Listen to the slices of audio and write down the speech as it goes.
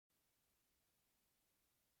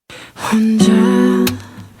혼자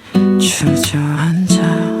주저앉아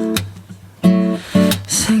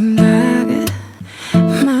생각만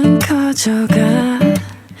커져가.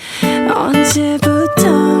 언제부터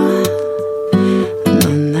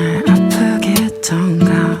넌 날 아프게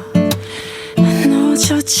했던가.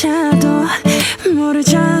 너조차도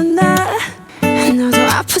모르잖아. 너도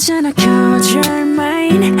아프잖아. Cause you're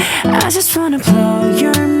mine. I just wanna blow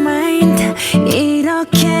your mind.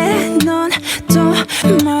 이렇게 넌 또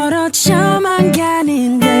멀어져만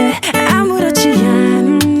가는데 아무렇지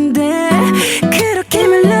않은데 그렇게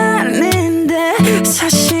말하는데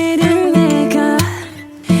사실은 내가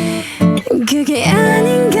그게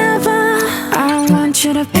아닌가 봐. I want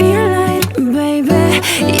you to be a light, baby.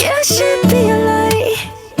 You should be a light.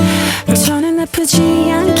 저는 아프지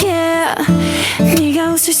않게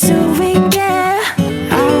네가 웃을 수 있게.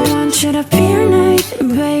 I want you to be a night,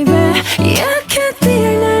 baby. You could be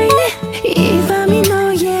a night. 이 밤이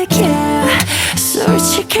너에게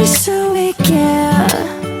솔직할 수 있게.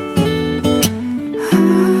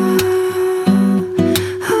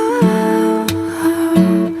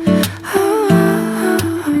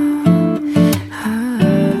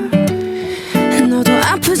 너도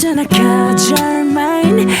아프잖아. Cause you're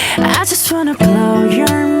mine. I just wanna blow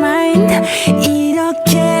your mind.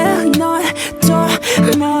 이렇게 넌 또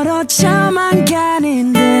멀어져만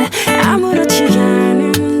가는데 아무렇지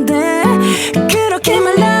않은데 그렇게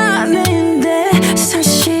말하는데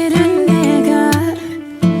사실은 내가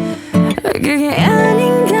그게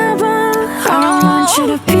아닌가 봐. I want you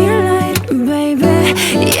to be a light, baby.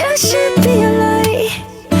 You should be a light.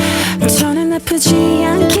 저는 아프지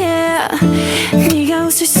않게 네가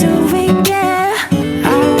웃을 수 있게.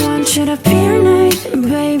 I want you to be a night,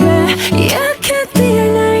 baby. Yeah.